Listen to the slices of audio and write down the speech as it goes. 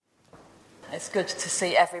It's good to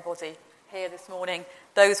see everybody here this morning,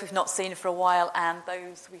 those we've not seen for a while and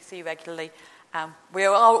those we see regularly. We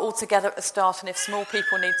are all together at the start, and if small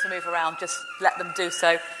people need to move around, just let them do so.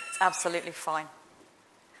 It's absolutely fine.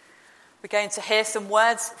 We're going to hear some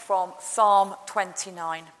words from Psalm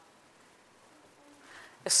 29.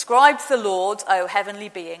 Ascribe to the Lord, O heavenly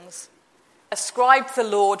beings. Ascribe to the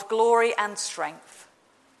Lord glory and strength.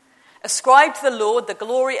 Ascribe to the Lord the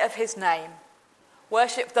glory of his name.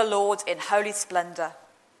 Worship the Lord in holy splendour.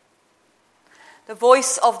 The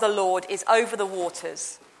voice of the Lord is over the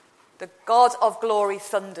waters. The God of glory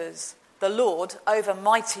thunders. The Lord over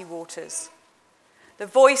mighty waters. The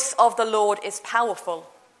voice of the Lord is powerful.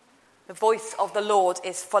 The voice of the Lord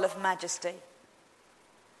is full of majesty.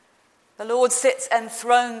 The Lord sits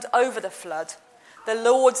enthroned over the flood. The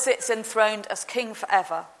Lord sits enthroned as king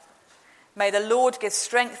forever. May the Lord give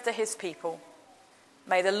strength to his people.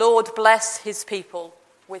 May the Lord bless his people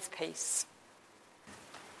with peace.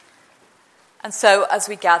 And so, as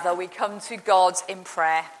we gather, we come to God in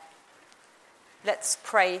prayer. Let's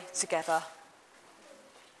pray together.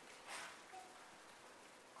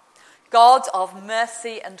 God of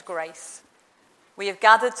mercy and grace, we have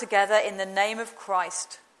gathered together in the name of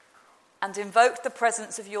Christ and invoked the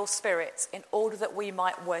presence of your Spirit in order that we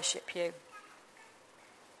might worship you.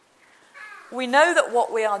 We know that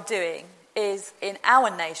what we are doing is, in our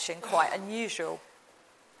nation, quite unusual.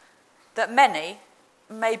 That many,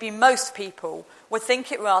 maybe most people, would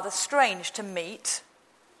think it rather strange to meet,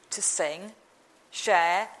 to sing,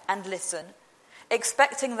 share and listen,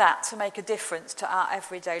 expecting that to make a difference to our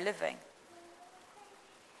everyday living.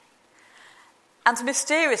 And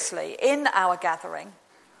mysteriously, in our gathering,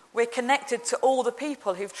 we're connected to all the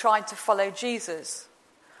people who've tried to follow Jesus,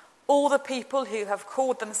 all the people who have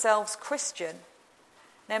called themselves Christian,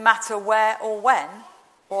 no matter where or when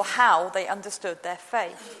or how they understood their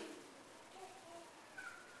faith.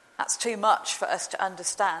 That's too much for us to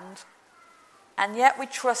understand, and yet we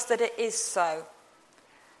trust that it is so,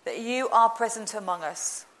 that you are present among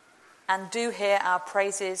us and do hear our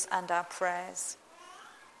praises and our prayers.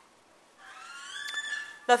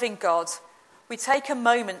 Loving God, we take a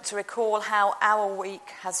moment to recall how our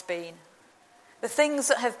week has been, the things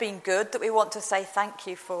that have been good that we want to say thank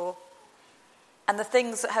you for, and the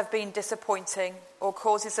things that have been disappointing or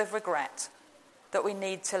causes of regret that we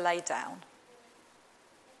need to lay down.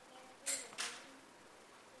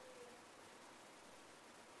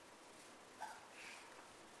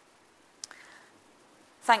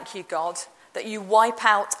 Thank you, God, that you wipe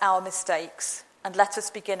out our mistakes and let us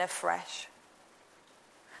begin afresh.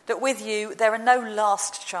 That with you there are no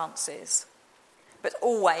last chances, but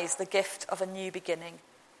always the gift of a new beginning.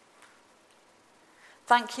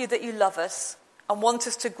 Thank you that you love us and want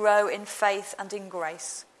us to grow in faith and in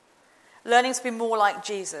grace, learning to be more like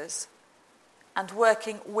Jesus and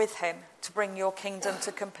working with him to bring your kingdom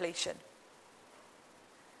to completion.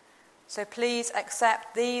 So please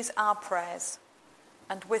accept these our prayers,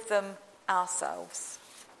 and with them ourselves.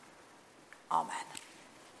 Amen.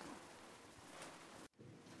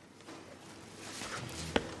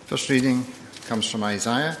 First reading comes from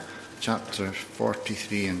Isaiah chapter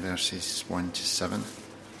 43 and verses 1 to 7.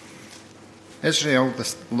 Israel,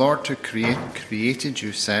 the Lord who created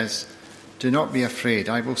you says, "Do not be afraid,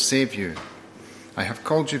 I will save you. I have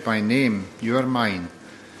called you by name, you are mine.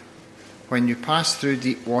 When you pass through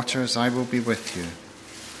deep waters, I will be with you.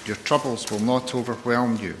 Your troubles will not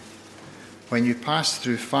overwhelm you. When you pass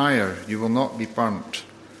through fire, you will not be burnt.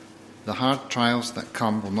 The hard trials that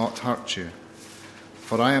come will not hurt you.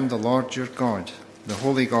 For I am the Lord your God, the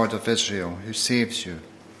Holy God of Israel, who saves you.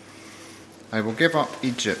 I will give up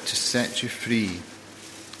Egypt to set you free.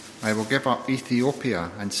 I will give up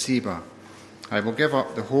Ethiopia and Seba. I will give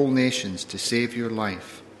up the whole nations to save your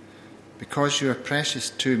life. Because you are precious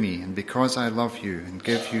to me, and because I love you and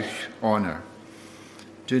give you honor.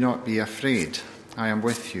 Do not be afraid, I am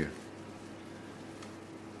with you.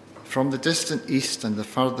 From the distant east and the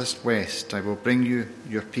furthest west, I will bring you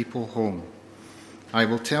your people home. I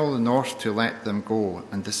will tell the north to let them go,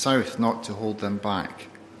 and the south not to hold them back.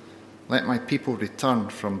 Let my people return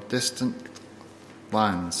from distant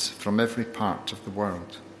lands, from every part of the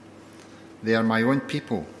world. They are my own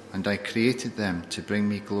people, and I created them to bring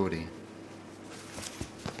me glory."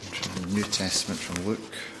 From the New Testament, from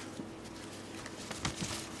Luke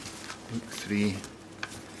 3.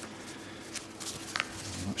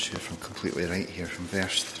 I'm not sure if I'm completely right here, from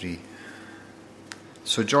verse 3.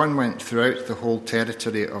 So John went throughout the whole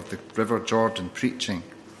territory of the river Jordan preaching,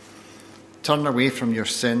 "Turn away from your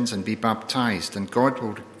sins and be baptized, and God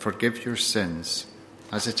will forgive your sins,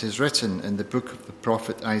 as it is written in the book of the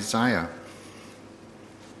prophet Isaiah.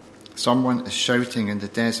 Someone is shouting in the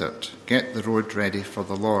desert, "Get the road ready for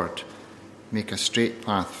the Lord. Make a straight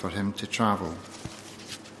path for him to travel."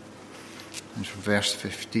 And from verse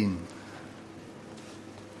 15.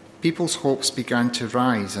 People's hopes began to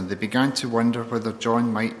rise, and they began to wonder whether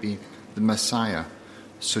John might be the Messiah.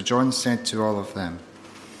 So John said to all of them,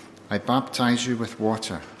 "I baptize you with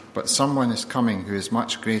water, but someone is coming who is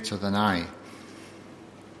much greater than I.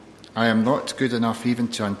 I am not good enough even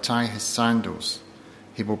to untie his sandals.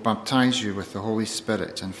 He will baptize you with the Holy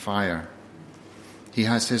Spirit and fire. He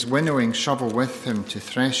has his winnowing shovel with him to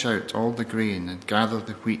thresh out all the grain and gather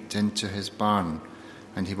the wheat into his barn,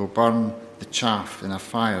 and he will burn the chaff in a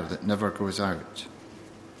fire that never goes out."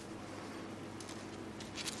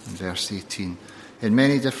 In verse 18, in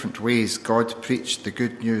many different ways, God preached the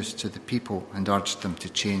good news to the people and urged them to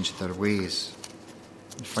change their ways.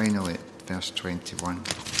 And finally, verse 21.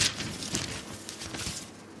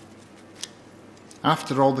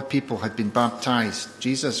 After all the people had been baptized,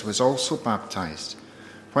 Jesus was also baptized.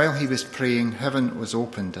 While he was praying, heaven was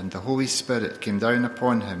opened, and the Holy Spirit came down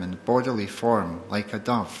upon him in bodily form like a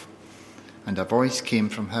dove. And a voice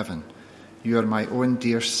came from heaven, "You are my own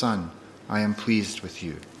dear Son. I am pleased with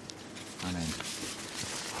you." Amen.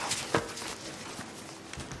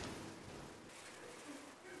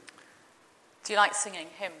 Do you like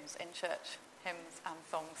singing hymns in church? Hymns and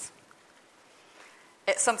songs?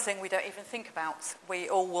 It's something we don't even think about. We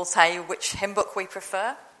all will say which hymn book we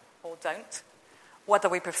prefer or don't, whether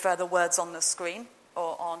we prefer the words on the screen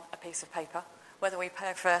or on a piece of paper, whether we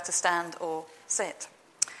prefer to stand or sit.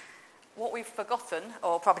 What we've forgotten,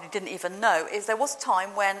 or probably didn't even know, is there was a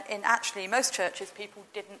time when in actually most churches people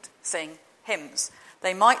didn't sing hymns.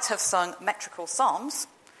 They might have sung metrical psalms,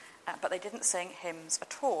 but they didn't sing hymns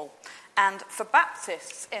at all. And for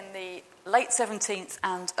Baptists in the late 17th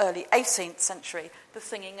and early 18th century, the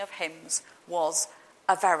singing of hymns was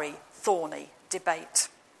a very thorny debate.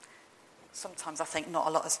 Sometimes I think not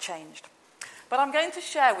a lot has changed. But I'm going to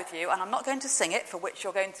share with you, and I'm not going to sing it, for which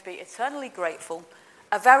you're going to be eternally grateful,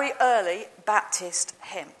 a very early Baptist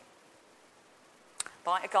hymn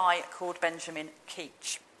by a guy called Benjamin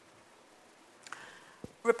Keach.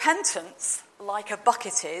 Repentance, like a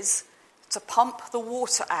bucket is, to pump the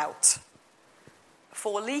water out.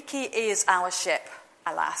 For leaky is our ship,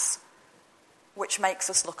 alas, which makes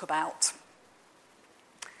us look about.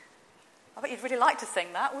 I bet you'd really like to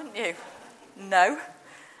sing that, wouldn't you? No.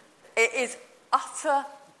 It is utter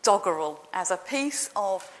doggerel. As a piece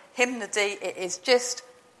of hymnody, it is just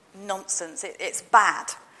nonsense. It's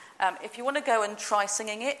bad. If you want to go and try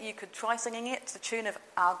singing it, you could try singing it to the tune of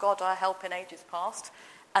Our God, Our Help in Ages Past,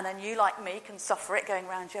 and then you, like me, can suffer it going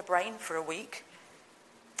round your brain for a week.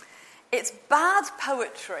 It's bad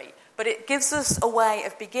poetry, but it gives us a way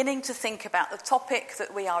of beginning to think about the topic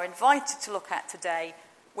that we are invited to look at today,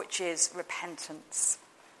 which is repentance.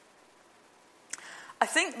 I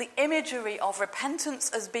think the imagery of repentance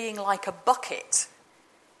as being like a bucket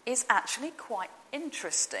is actually quite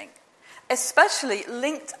interesting, especially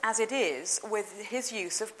linked as it is with his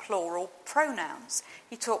use of plural pronouns.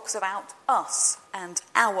 He talks about us and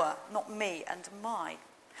our, not me and my.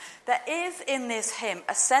 There is in this hymn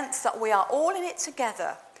a sense that we are all in it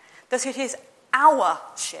together, that it is our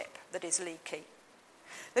ship that is leaky,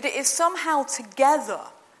 that it is somehow together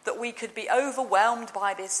that we could be overwhelmed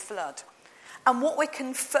by this flood. And what we're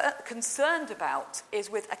concerned about is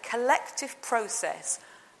with a collective process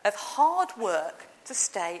of hard work to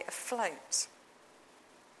stay afloat.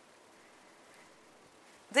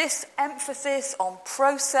 This emphasis on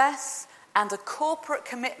process and a corporate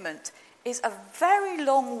commitment is a very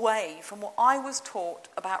long way from what I was taught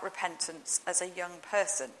about repentance as a young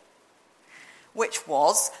person, which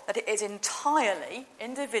was that it is entirely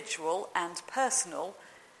individual and personal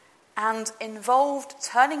and involved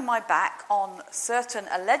turning my back on certain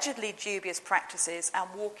allegedly dubious practices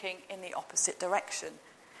and walking in the opposite direction.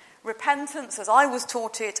 Repentance, as I was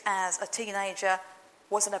taught it as a teenager,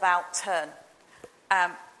 was an about turn.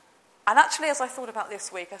 And actually, as I thought about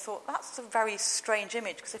this week, I thought that's a very strange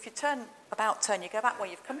image, because if you about turn, you go back where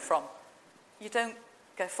you've come from. You don't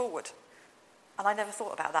go forward. And I never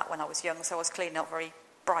thought about that when I was young, so I was clearly not very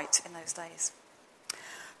bright in those days.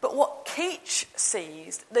 But what Keach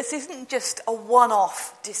sees, this isn't just a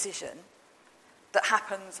one-off decision that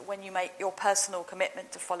happens when you make your personal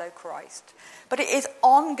commitment to follow Christ, but it is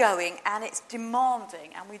ongoing and it's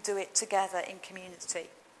demanding, and we do it together in community.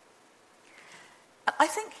 And I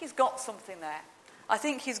think he's got something there. I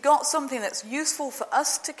think he's got something that's useful for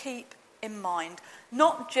us to keep in mind,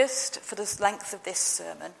 not just for the length of this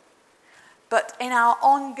sermon, but in our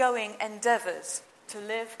ongoing endeavours to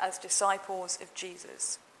live as disciples of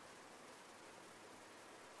Jesus.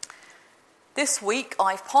 This week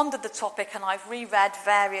I've pondered the topic and I've reread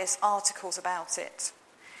various articles about it.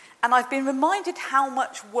 And I've been reminded how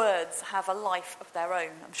much words have a life of their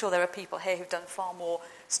own. I'm sure there are people here who've done far more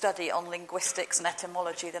study on linguistics and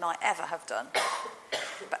etymology than I ever have done.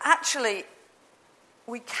 But actually,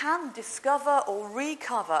 we can discover or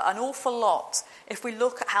recover an awful lot if we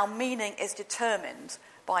look at how meaning is determined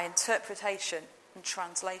by interpretation and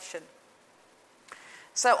translation.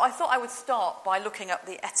 So I thought I would start by looking up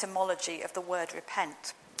the etymology of the word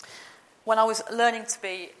repent. When I was learning to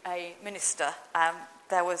be a minister,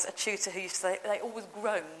 there was a tutor who used to say they always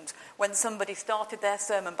groaned when somebody started their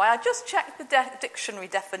sermon by, I just checked the dictionary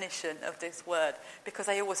definition of this word, because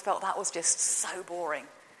they always felt that was just so boring.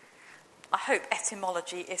 I hope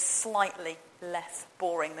etymology is slightly less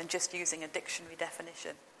boring than just using a dictionary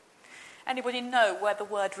definition. Anybody know where the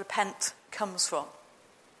word repent comes from?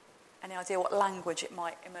 Any idea what language it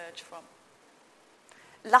might emerge from?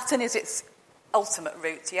 Latin is its ultimate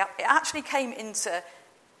root. Yeah? It actually came into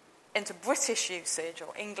British usage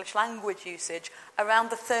or English language usage around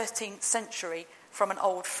the 13th century from an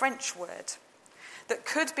old French word that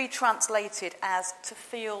could be translated as to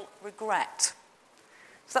feel regret.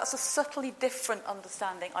 So that's a subtly different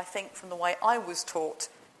understanding, I think, from the way I was taught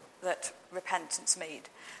that repentance means.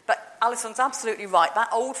 But Alison's absolutely right. That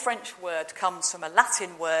old French word comes from a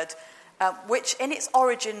Latin word, which in its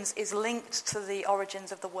origins is linked to the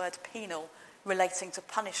origins of the word penal, relating to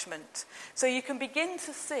punishment. So you can begin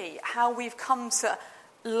to see how we've come to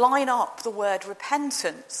line up the word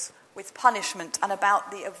repentance with punishment and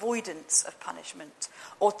about the avoidance of punishment,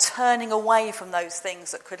 or turning away from those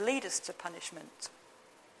things that could lead us to punishment.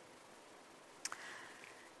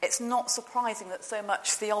 It's not surprising that so much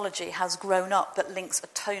theology has grown up that links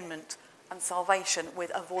atonement and salvation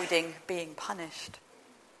with avoiding being punished.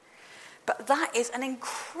 But that is an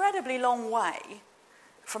incredibly long way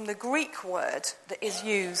from the Greek word that is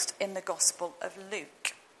used in the Gospel of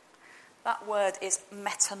Luke. That word is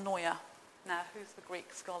metanoia. Now, who's the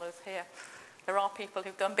Greek scholars here? There are people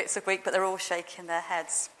who've done bits of Greek, but they're all shaking their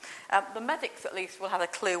heads. The medics, at least, will have a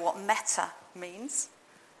clue what meta means.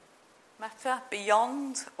 Meta,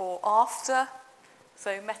 beyond or after.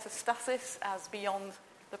 So metastasis as beyond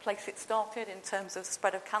the place it started in terms of the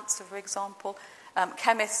spread of cancer, for example.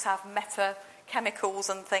 Chemists have meta chemicals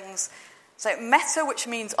and things. So meta, which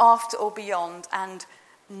means after or beyond, and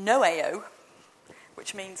noeo,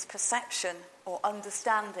 which means perception or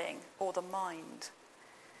understanding or the mind.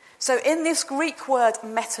 So in this Greek word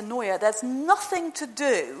metanoia, there's nothing to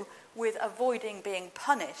do with avoiding being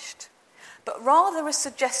punished, but rather a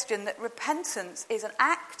suggestion that repentance is an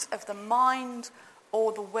act of the mind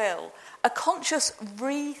or the will, a conscious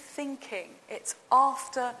rethinking. It's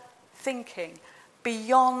after thinking,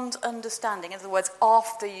 beyond understanding, in other words,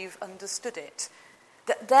 after you've understood it,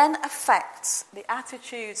 that then affects the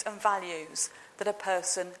attitudes and values that a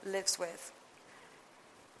person lives with.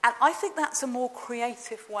 And I think that's a more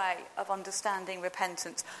creative way of understanding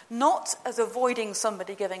repentance, not as avoiding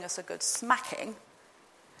somebody giving us a good smacking,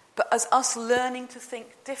 but as us learning to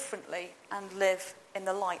think differently and live in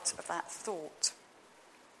the light of that thought.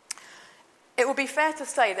 It would be fair to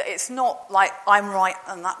say that it's not like I'm right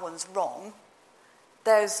and that one's wrong.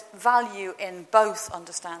 There's value in both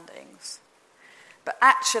understandings. But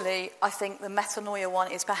actually, I think the metanoia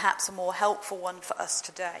one is perhaps a more helpful one for us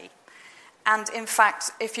today. And in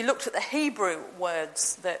fact, if you looked at the Hebrew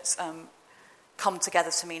words that come together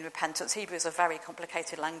to mean repentance, Hebrew is a very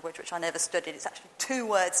complicated language, which I never studied. It's actually two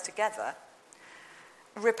words together.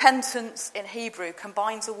 Repentance in Hebrew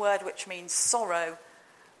combines a word which means sorrow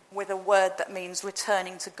with a word that means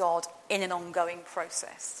returning to God in an ongoing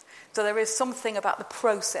process. So there is something about the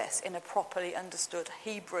process in a properly understood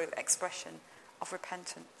Hebrew expression of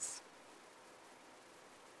repentance.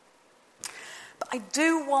 But I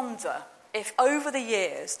do wonder if over the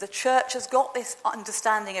years the church has got this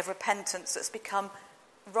understanding of repentance that's become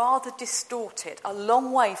rather distorted, a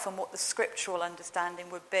long way from what the scriptural understanding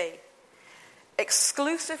would be,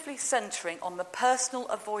 exclusively centering on the personal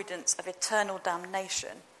avoidance of eternal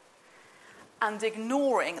damnation and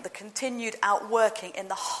ignoring the continued outworking in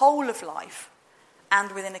the whole of life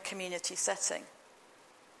and within a community setting.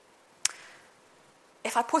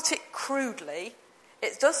 If I put it crudely,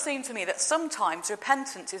 it does seem to me that sometimes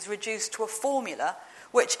repentance is reduced to a formula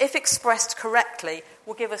which, if expressed correctly,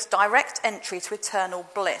 will give us direct entry to eternal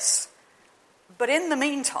bliss. But in the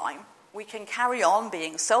meantime, we can carry on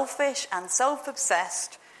being selfish and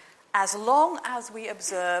self-obsessed as long as we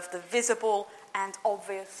observe the visible and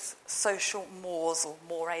obvious social mores, or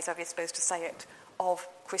mores, however you're supposed to say it, of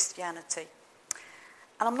Christianity.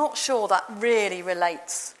 And I'm not sure that really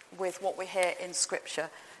relates with what we hear in Scripture.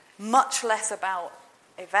 much less about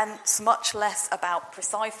events, much less about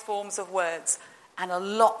precise forms of words, and a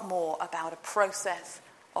lot more about a process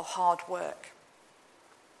of hard work.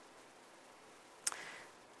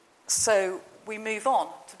 So we move on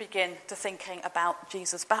to begin to thinking about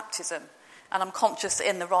Jesus' baptism. And I'm conscious that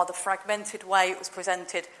in the rather fragmented way it was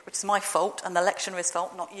presented, which is my fault and the lectionary's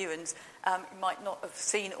fault, not Ewan's, you might not have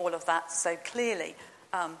seen all of that so clearly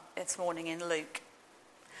this morning in Luke.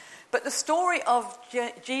 But the story of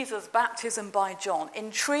Jesus' baptism by John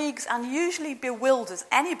intrigues and usually bewilders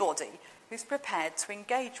anybody who's prepared to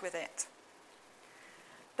engage with it.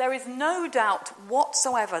 There is no doubt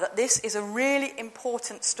whatsoever that this is a really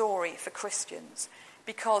important story for Christians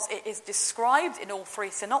because it is described in all three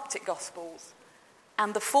synoptic gospels,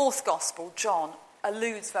 and the fourth gospel, John,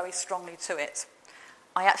 alludes very strongly to it.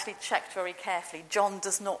 I actually checked very carefully. John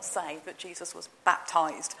does not say that Jesus was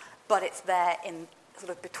baptized, but it's there in sort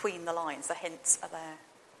of between the lines. The hints are there.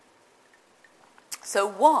 So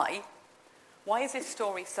why is this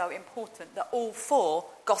story so important that all four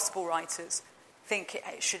gospel writers think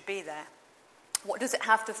it should be there? What does it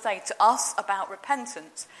have to say to us about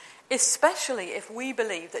repentance, especially if we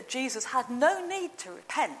believe that Jesus had no need to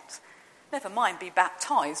repent, never mind be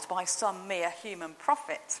baptized by some mere human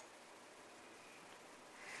prophet?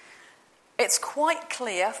 It's quite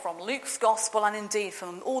clear from Luke's gospel and indeed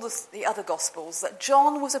from all the other gospels that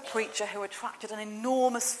John was a preacher who attracted an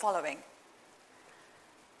enormous following.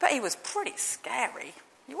 But he was pretty scary.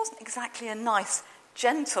 He wasn't exactly a nice,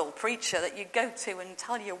 gentle preacher that you go to and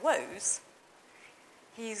tell your woes.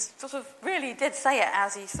 He sort of really did say it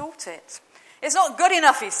as he thought it. It's not good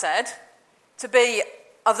enough, he said, to be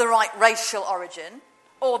of the right racial origin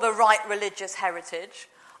or the right religious heritage.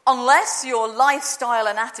 Unless your lifestyle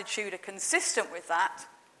and attitude are consistent with that,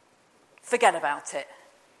 forget about it.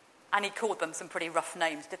 And he called them some pretty rough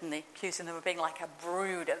names, didn't he? Accusing them of being like a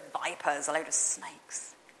brood of vipers, a load of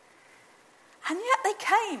snakes. And yet they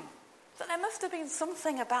came. So there must have been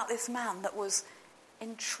something about this man that was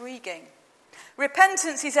intriguing.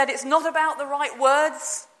 Repentance, he said, it's not about the right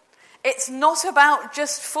words. It's not about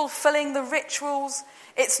just fulfilling the rituals.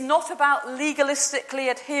 It's not about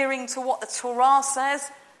legalistically adhering to what the Torah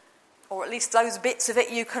says, or at least those bits of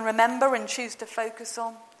it you can remember and choose to focus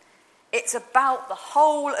on. It's about the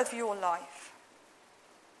whole of your life.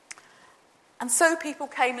 And so people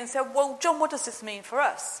came and said, well, John, what does this mean for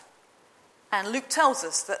us? And Luke tells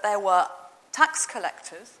us that there were tax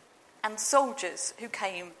collectors and soldiers who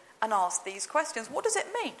came and asked these questions. What does it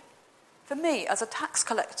mean for me as a tax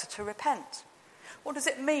collector to repent? What does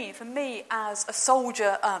it mean for me as a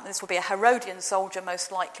soldier? This will be a Herodian soldier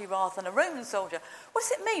most likely rather than a Roman soldier. What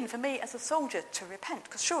does it mean for me as a soldier to repent?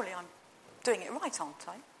 Because surely I'm doing it right, aren't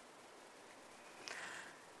I?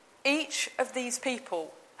 Each of these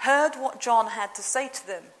people heard what John had to say to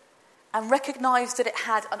them and recognised that it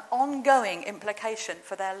had an ongoing implication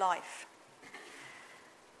for their life.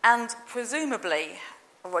 And presumably,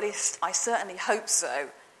 or at least I certainly hope so,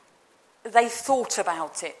 they thought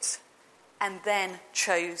about it and then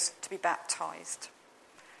chose to be baptised.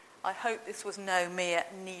 I hope this was no mere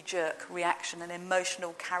knee-jerk reaction, an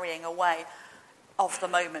emotional carrying away of the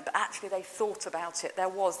moment, but actually they thought about it. There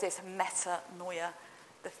was this metanoia,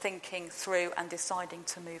 the thinking through and deciding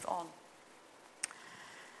to move on.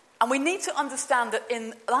 And we need to understand that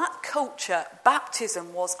in that culture,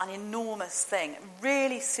 baptism was an enormous thing,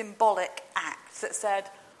 really symbolic act that said,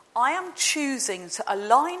 I am choosing to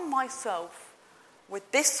align myself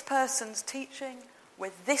with this person's teaching,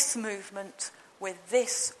 with this movement, with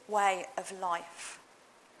this way of life.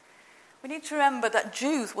 We need to remember that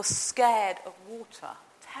Jews were scared of water,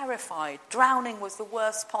 terrified. Drowning was the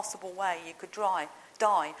worst possible way you could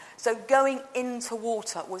die. So going into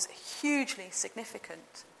water was hugely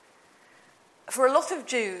significant. For a lot of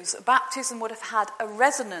Jews, baptism would have had a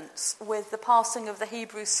resonance with the passing of the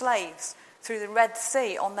Hebrew slaves through the Red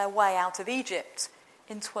Sea on their way out of Egypt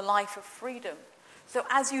into a life of freedom. So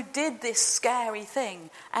as you did this scary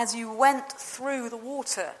thing, as you went through the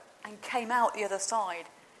water and came out the other side,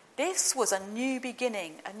 this was a new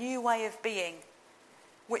beginning, a new way of being,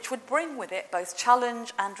 which would bring with it both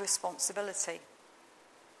challenge and responsibility.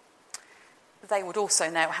 They would also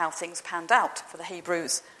know how things panned out for the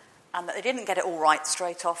Hebrews, and that they didn't get it all right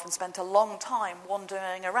straight off and spent a long time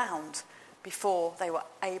wandering around before they were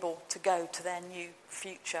able to go to their new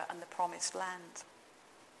future and the promised land.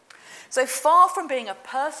 So far from being a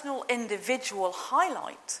personal, individual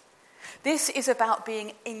highlight, this is about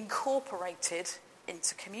being incorporated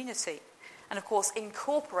into community. And of course,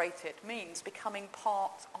 incorporated means becoming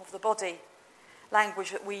part of the body.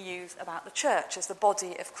 language that we use about the church as the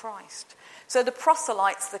body of Christ. So the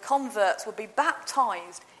proselytes, the converts, would be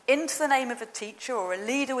baptized into the name of a teacher or a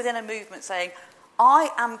leader within a movement saying, I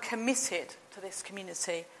am committed to this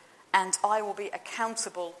community and I will be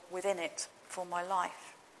accountable within it for my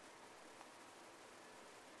life.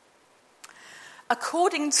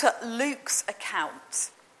 According to Luke's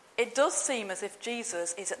account, it does seem as if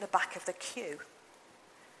Jesus is at the back of the queue.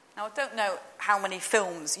 Now, I don't know how many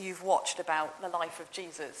films you've watched about the life of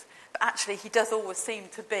Jesus, but actually he does always seem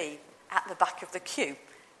to be at the back of the queue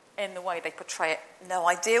in the way they portray it. No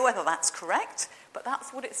idea whether that's correct, but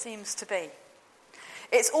that's what it seems to be.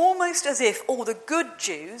 It's almost as if all the good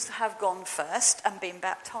Jews have gone first and been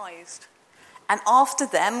baptized. And after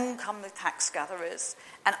them come the tax gatherers,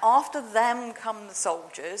 and after them come the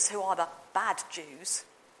soldiers, who are the bad Jews.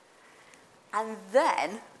 And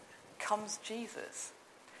then comes Jesus.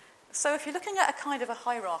 So if you're looking at a kind of a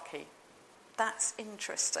hierarchy, that's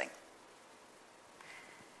interesting.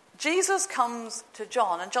 Jesus comes to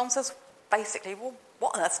John, and John says, basically, well,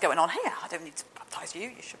 what on earth's going on here? I don't need to baptize you.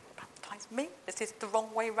 You should baptize me. This is the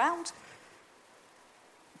wrong way round.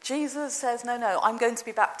 Jesus says, no, I'm going to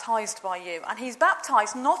be baptized by you. And he's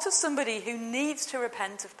baptized not as somebody who needs to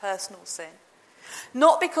repent of personal sin,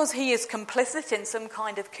 not because he is complicit in some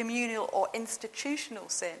kind of communal or institutional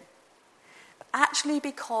sin, but actually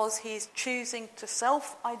because he is choosing to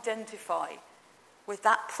self-identify with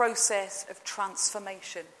that process of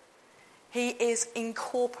transformation. He is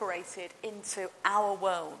incorporated into our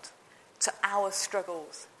world, to our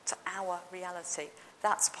struggles, to our reality.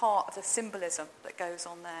 That's part of the symbolism that goes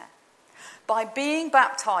on there. By being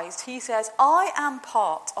baptized, he says, I am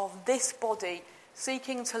part of this body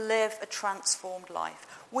seeking to live a transformed life.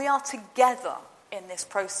 We are together in this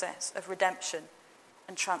process of redemption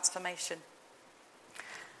and transformation.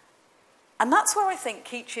 And that's where I think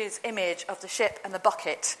Keach's image of the ship and the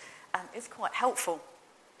bucket is quite helpful.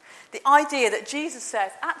 The idea that Jesus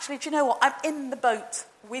says, actually, do you know what? I'm in the boat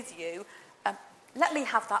with you. Let me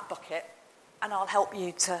have that bucket and I'll help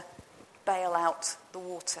you to bail out the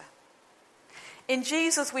water. In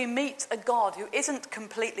Jesus, we meet a God who isn't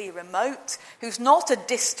completely remote, who's not a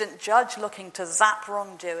distant judge looking to zap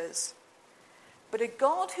wrongdoers, but a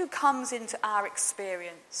God who comes into our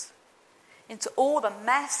experience, into all the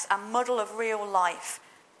mess and muddle of real life,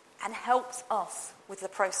 and helps us with the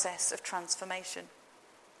process of transformation.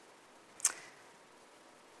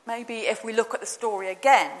 Maybe if we look at the story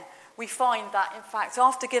again, we find that, in fact,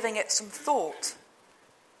 after giving it some thought,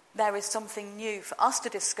 there is something new for us to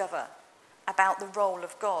discover about the role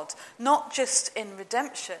of God, not just in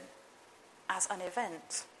redemption as an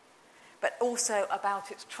event, but also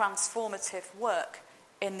about its transformative work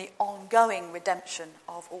in the ongoing redemption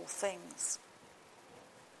of all things.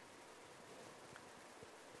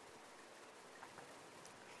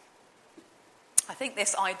 I think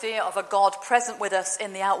this idea of a God present with us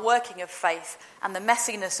in the outworking of faith and the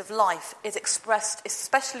messiness of life is expressed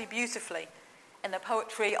especially beautifully in the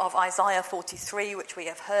poetry of Isaiah 43, which we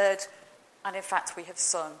have heard, and in fact we have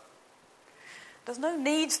sung. There's no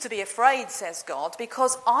need to be afraid, says God,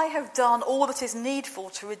 because I have done all that is needful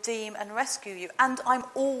to redeem and rescue you, and I'm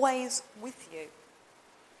always with you.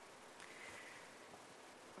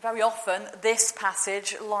 Very often, this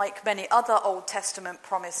passage, like many other Old Testament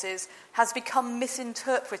promises, has become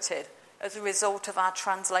misinterpreted as a result of our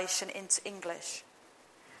translation into English.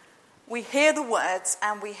 We hear the words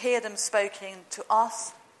and we hear them spoken to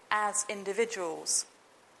us as individuals,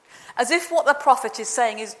 as if what the prophet is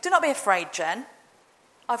saying is, do not be afraid, Jen,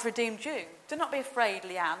 I've redeemed you. Do not be afraid,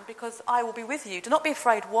 Leanne, because I will be with you. Do not be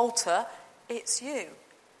afraid, Walter, it's you.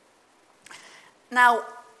 Now,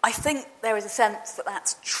 I think there is a sense that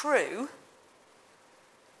that's true,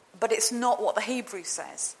 but it's not what the Hebrew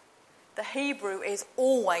says. The Hebrew is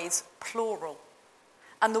always plural.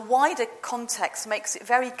 And the wider context makes it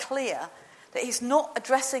very clear that he's not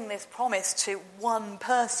addressing this promise to one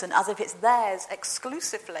person as if it's theirs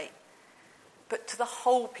exclusively, but to the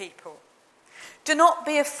whole people. Do not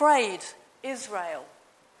be afraid, Israel.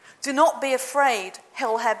 Do not be afraid,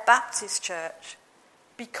 Hillhead Baptist Church,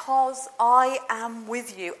 because I am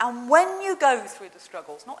with you. And when you go through the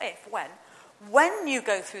struggles, not if, when you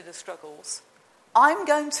go through the struggles, I'm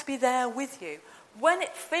going to be there with you. When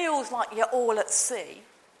it feels like you're all at sea,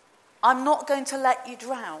 I'm not going to let you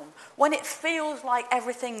drown. When it feels like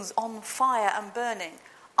everything's on fire and burning,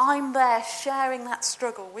 I'm there sharing that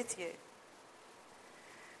struggle with you.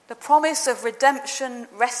 The promise of redemption,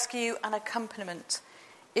 rescue, and accompaniment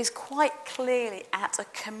is quite clearly at a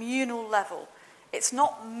communal level. It's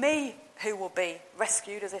not me who will be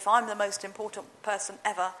rescued as if I'm the most important person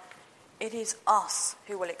ever. It is us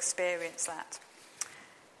who will experience that.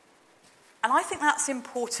 And I think that's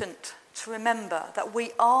important to remember, that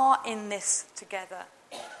we are in this together.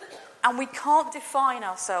 And we can't define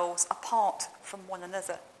ourselves apart from one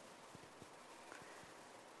another.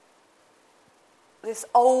 This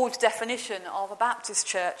old definition of a Baptist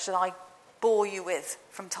church that I bore you with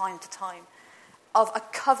from time to time, of a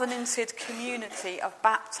covenanted community of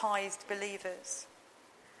baptized believers.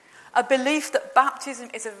 A belief that baptism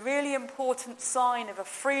is a really important sign of a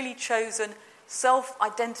freely chosen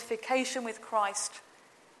self-identification with Christ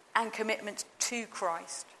and commitment to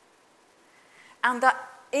Christ. And that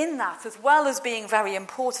in that, as well as being very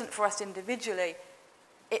important for us individually,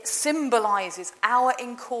 it symbolises our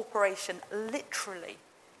incorporation literally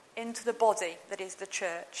into the body that is the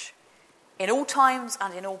church, in all times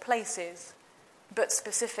and in all places, but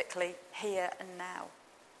specifically here and now.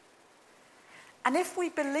 And if we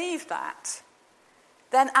believe that,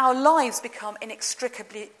 then our lives become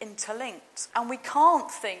inextricably interlinked, and we can't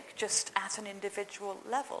think just at an individual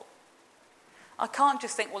level. I can't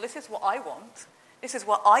just think, well, this is what I want. This is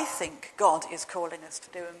what I think God is calling us to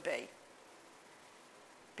do and be.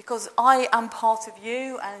 Because I am part of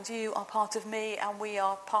you, and you are part of me, and we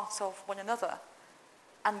are part of one another.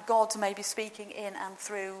 And God may be speaking in and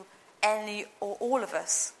through any or all of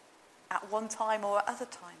us at one time or at other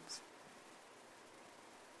times.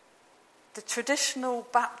 The traditional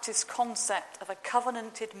Baptist concept of a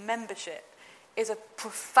covenanted membership is a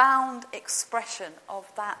profound expression of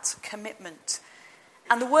that commitment.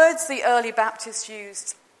 And the words the early Baptists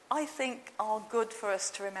used, I think, are good for us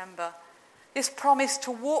to remember. This promise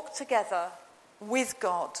to walk together with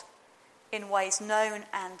God in ways known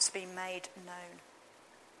and to be made known.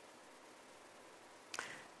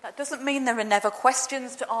 That doesn't mean there are never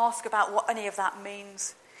questions to ask about what any of that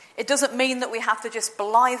means. It doesn't mean that we have to just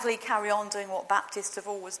blithely carry on doing what Baptists have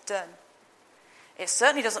always done. It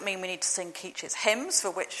certainly doesn't mean we need to sing Keach's hymns,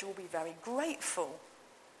 for which we'll be very grateful.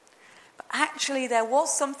 But actually there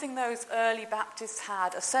was something those early Baptists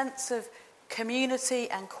had, a sense of community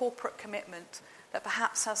and corporate commitment that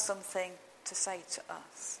perhaps has something to say to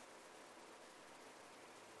us.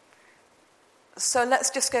 So let's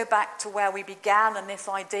just go back to where we began and this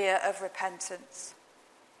idea of repentance.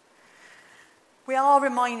 We are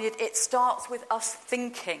reminded it starts with us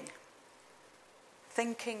thinking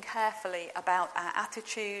carefully about our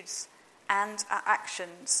attitudes and our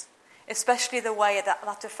actions, especially the way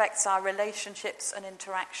that affects our relationships and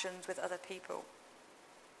interactions with other people.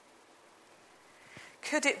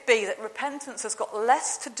 Could it be that repentance has got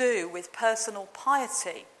less to do with personal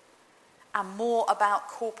piety and more about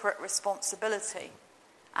corporate responsibility,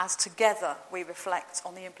 as together we reflect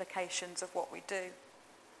on the implications of what we do?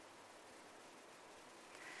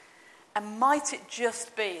 And might it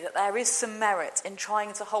just be that there is some merit in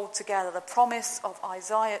trying to hold together the promise of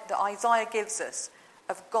Isaiah that Isaiah gives us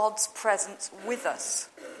of God's presence with us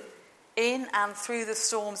in and through the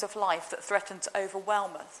storms of life that threaten to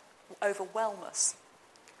overwhelm us,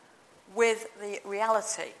 with the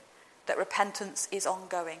reality that repentance is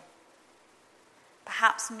ongoing.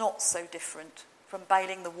 Perhaps not so different from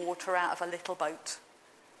bailing the water out of a little boat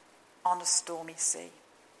on a stormy sea.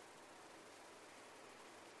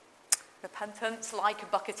 Repentance, like a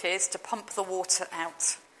bucket, is to pump the water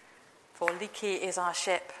out. For leaky is our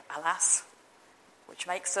ship, alas, which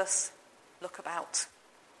makes us look about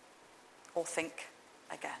or think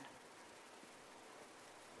again.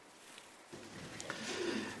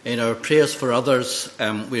 In our prayers for others,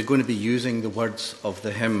 we're going to be using the words of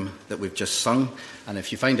the hymn that we've just sung. And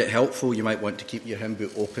if you find it helpful, you might want to keep your hymn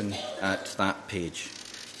book open at that page,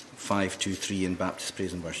 523 in Baptist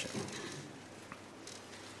Praise and Worship.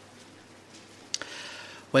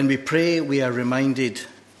 When we pray, we are reminded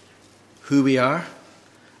who we are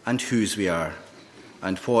and whose we are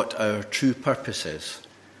and what our true purpose is.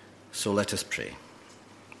 So let us pray.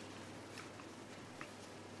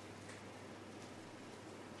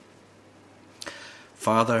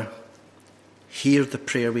 Father, hear the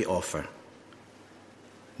prayer we offer.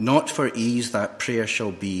 Not for ease that prayer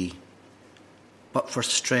shall be, but for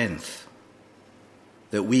strength,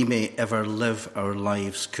 that we may ever live our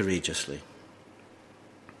lives courageously.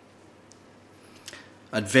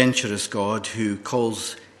 Adventurous God, who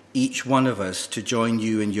calls each one of us to join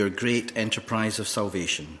you in your great enterprise of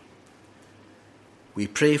salvation, we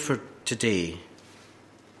pray for today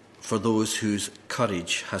for those whose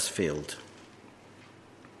courage has failed.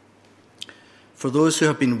 For those who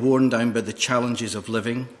have been worn down by the challenges of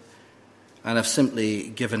living and have simply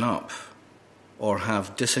given up or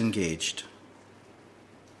have disengaged.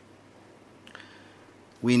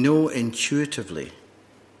 We know intuitively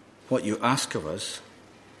what you ask of us,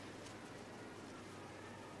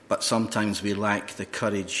 but sometimes we lack the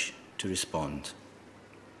courage to respond.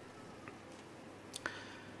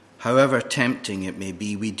 However tempting it may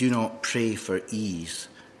be, we do not pray for ease,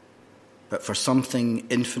 but for something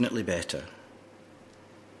infinitely better,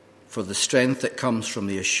 for the strength that comes from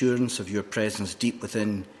the assurance of your presence deep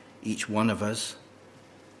within each one of us,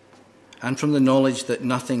 and from the knowledge that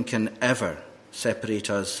nothing can ever separate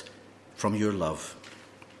us from your love.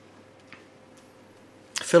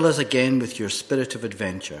 Fill us again with your spirit of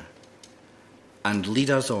adventure and lead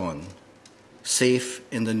us on, safe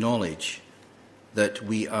in the knowledge that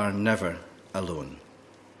we are never alone.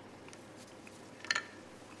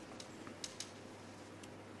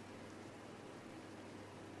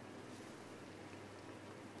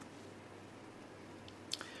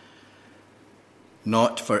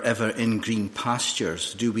 Not forever in green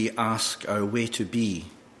pastures do we ask our way to be,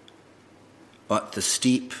 but the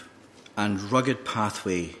steep and rugged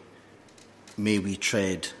pathway may we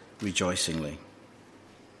tread rejoicingly.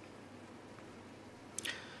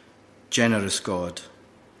 Generous God,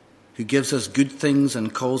 who gives us good things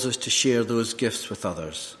and calls us to share those gifts with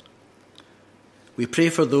others, we pray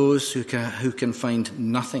for those who can find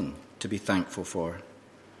nothing to be thankful for,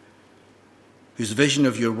 whose vision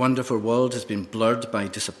of your wonderful world has been blurred by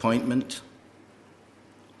disappointment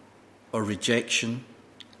or rejection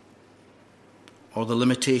or the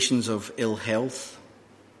limitations of ill health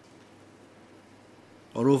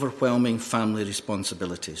or overwhelming family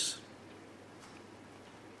responsibilities.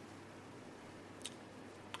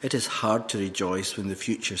 It is hard to rejoice when the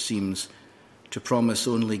future seems to promise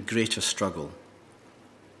only greater struggle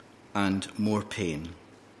and more pain.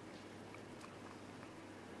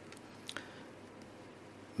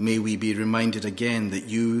 May we be reminded again that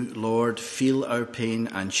you, Lord, feel our pain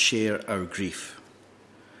and share our grief.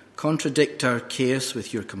 Contradict our chaos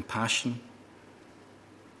with your compassion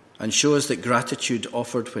and show us that gratitude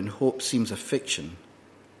offered when hope seems a fiction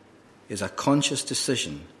is a conscious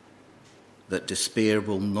decision that despair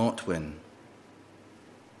will not win.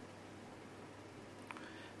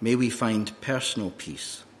 May we find personal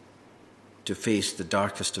peace to face the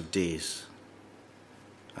darkest of days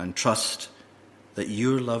and trust that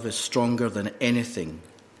your love is stronger than anything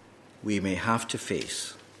we may have to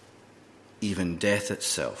face, even death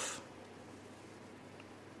itself.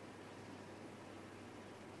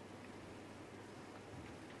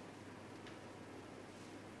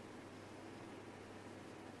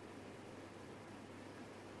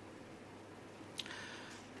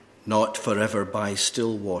 Not forever by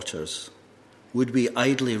still waters would we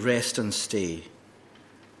idly rest and stay,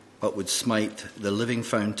 but would smite the living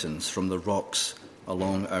fountains from the rocks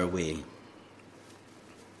along our way.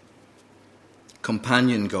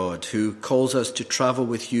 Companion God, who calls us to travel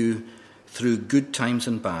with you through good times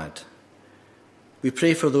and bad, we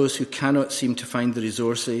pray for those who cannot seem to find the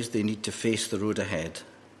resources they need to face the road ahead,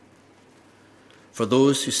 for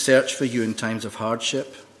those who search for you in times of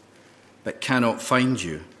hardship but cannot find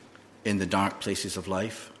you in the dark places of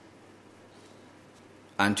life,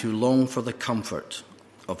 and who long for the comfort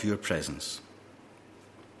of your presence.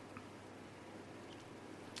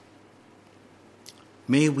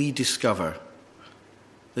 May we discover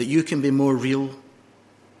that you can be more real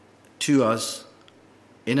to us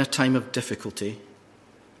in a time of difficulty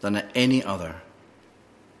than at any other,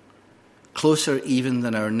 closer even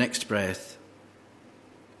than our next breath,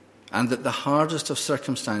 and that the hardest of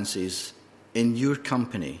circumstances in your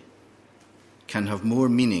company can have more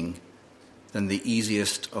meaning than the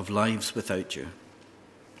easiest of lives without you.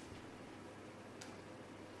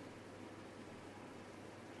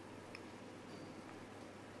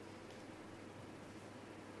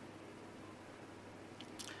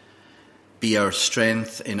 Be our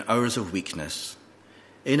strength in hours of weakness.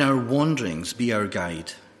 In our wanderings, be our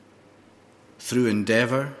guide. Through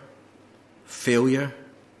endeavour, failure,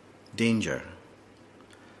 danger.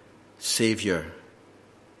 Saviour,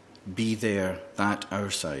 be there at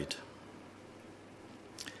our side.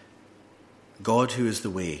 God, who is the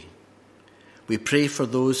way, we pray for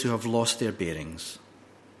those who have lost their bearings,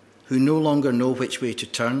 who no longer know which way to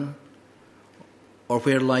turn or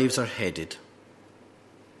where lives are headed.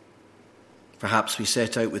 Perhaps we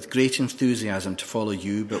set out with great enthusiasm to follow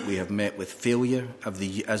you, but we have met with failure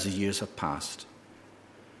as the years have passed.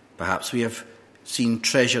 Perhaps we have seen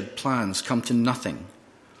treasured plans come to nothing,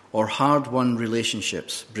 or hard-won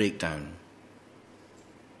relationships break down.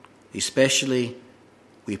 Especially,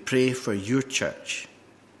 we pray for your church,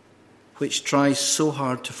 which tries so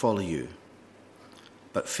hard to follow you,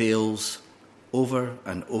 but fails over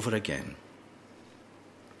and over again.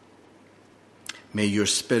 May your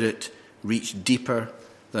Spirit reach deeper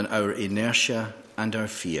than our inertia and our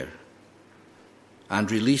fear,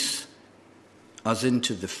 and release us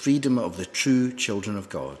into the freedom of the true children of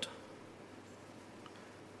God.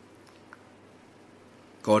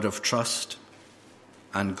 God of trust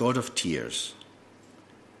and God of tears,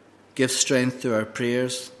 give strength to our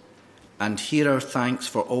prayers and hear our thanks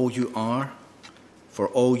for all you are, for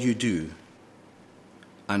all you do,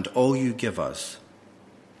 and all you give us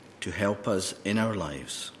to help us in our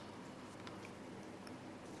lives.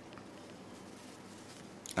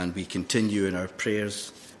 And we continue in our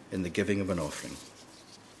prayers in the giving of an offering.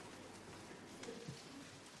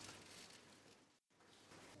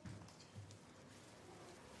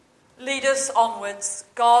 Lead us onwards,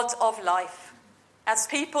 God of life, as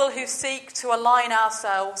people who seek to align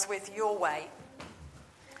ourselves with your way.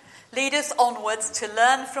 Lead us onwards to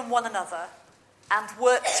learn from one another and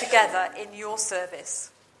work together in your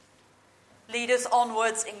service. Lead us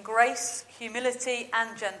onwards in grace, humility,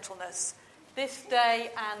 and gentleness, this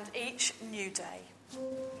day and each new day.